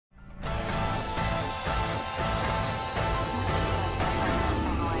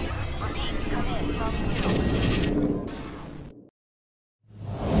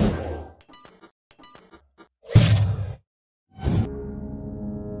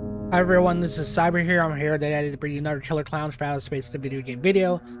Hi everyone, this is Cyber here. I'm here today to bring you another Killer Clowns for Outer Space the video game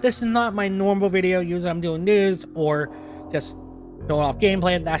video. This is not my normal video. Usually I'm doing news or just showing off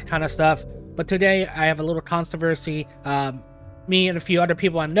gameplay and that kind of stuff. But today I have a little controversy. Me and a few other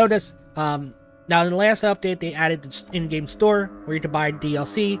people have noticed. Now in the last update they added the in-game store where you can buy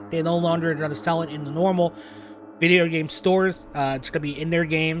DLC. They no longer going to sell it in the normal video game stores. It's going to be in their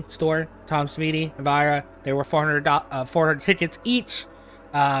game store. Tom Sweetie, Elvira, they were 400 tickets each.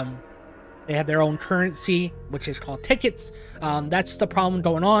 They have their own currency, which is called tickets. That's the problem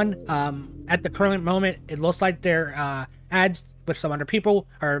going on. At the current moment, it looks like their ads with some other people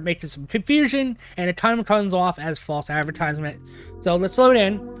are making some confusion, and it kind of comes off as false advertisement. So let's load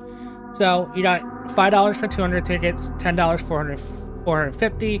in. So you got $5 for 200 tickets, $10 for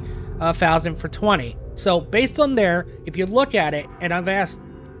 450, 1,000 for 20. So based on there, if you look at it, and I've asked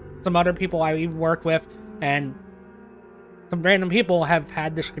some other people I even worked with, and some random people have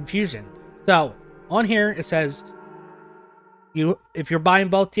had this confusion. So on here it says if you're buying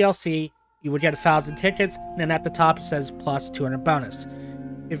both DLC, you would get 1,000 tickets, and then at the top it says plus 200 bonus.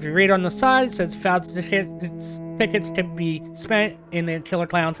 If you read on the side, it says 1,000 tickets can be spent in the Killer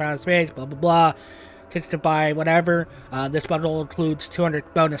Clown for Outer Space, blah blah blah. Tickets to buy whatever. This bundle includes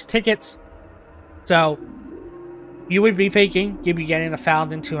 200 bonus tickets. So you would be thinking you'd be getting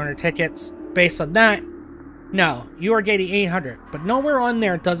 1,200 tickets. Based on that, no, you are getting 800, but nowhere on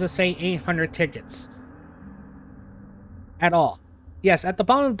there does it say 800 tickets at all. Yes, at the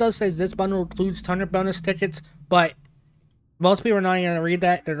bottom it does say this bundle includes 200 bonus tickets, but most people are not going to read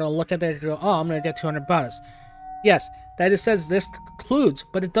that. They're going to look at that and go, oh, I'm going to get 200 bonus. Yes, that it says this includes,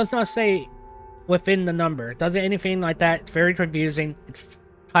 but it does not say within the number. It doesn't anything like that. It's very confusing. It's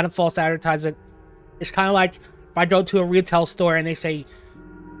kind of false advertising. It's kind of like if I go to a retail store and they say,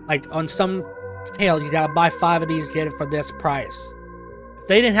 like on some tales, you gotta buy 5 of these, get it for this price. If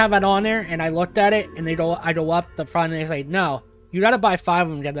they didn't have it on there and I looked at it and I go up the front and they say, no, you gotta buy 5 of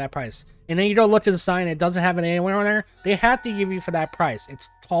them to get that price. And then you go look at the sign and it doesn't have it anywhere on there, they have to give you for that price. It's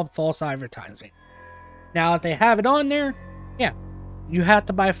called false advertising. Now, if they have it on there, yeah, you have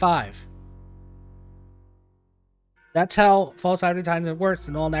to buy 5. That's how false advertising works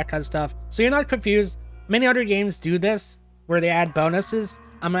and all that kind of stuff. So you're not confused. Many other games do this, where they add bonuses.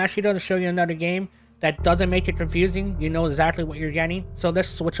 I'm actually going to show you another game that doesn't make it confusing. You know exactly what you're getting. So let's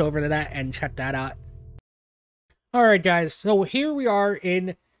switch over to that and check that out. Alright guys, so here we are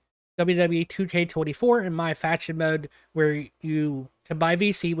in WWE 2K24 in my faction mode, where you can buy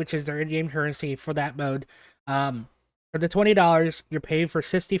VC, which is their in-game currency for that mode. For the $20, you're paying for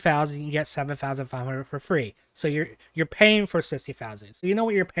 60,000, you get 7,500 for free. So you're paying for 60,000. So you know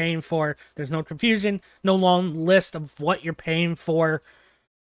what you're paying for. There's no confusion, no long list of what you're paying for.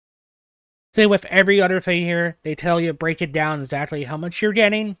 Same with every other thing here. They tell you, break it down exactly how much you're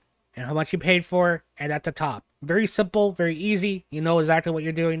getting and how much you paid for, and at the top. Very simple, very easy. You know exactly what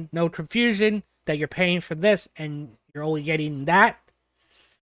you're doing. No confusion that you're paying for this and you're only getting that.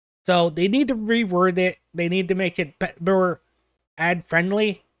 So they need to reword it. They need to make it more ad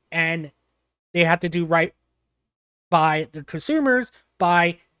friendly, and they have to do right by the consumers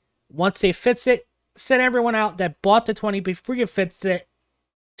by, once they fix it, send everyone out that bought the 20 before you fix it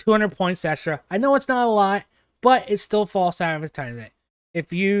 200 points extra. I know it's not a lot, but it's still false advertising.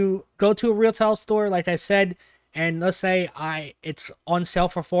 If you go to a retail store, like I said, and let's say it's on sale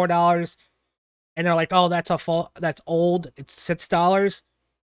for $4, and they're like, oh, that's old, it's $6.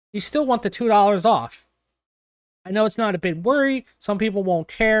 You still want the $2 off. I know it's not a big worry. Some people won't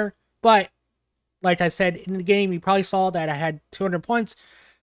care, but like I said, in the game, you probably saw that I had 200 points.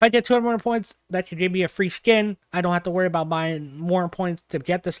 If I get 200 points, that could give me a free skin. I don't have to worry about buying more points to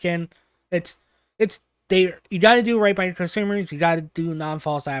get the skin. You got to do right by your consumers. You got to do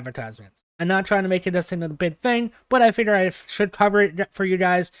non-false advertisements. I'm not trying to make it this into a big thing, but I figure I should cover it for you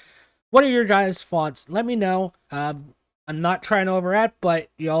guys. What are your guys' thoughts? Let me know. I'm not trying to overact, but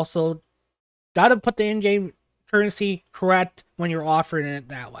you also got to put the in-game currency correct when you're offering it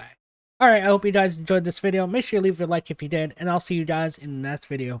that way. Alright, I hope you guys enjoyed this video. Make sure you leave a like if you did, and I'll see you guys in the next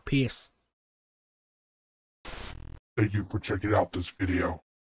video. Peace. Thank you for checking out this video.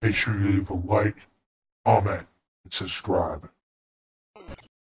 Make sure you leave a like, comment, and subscribe.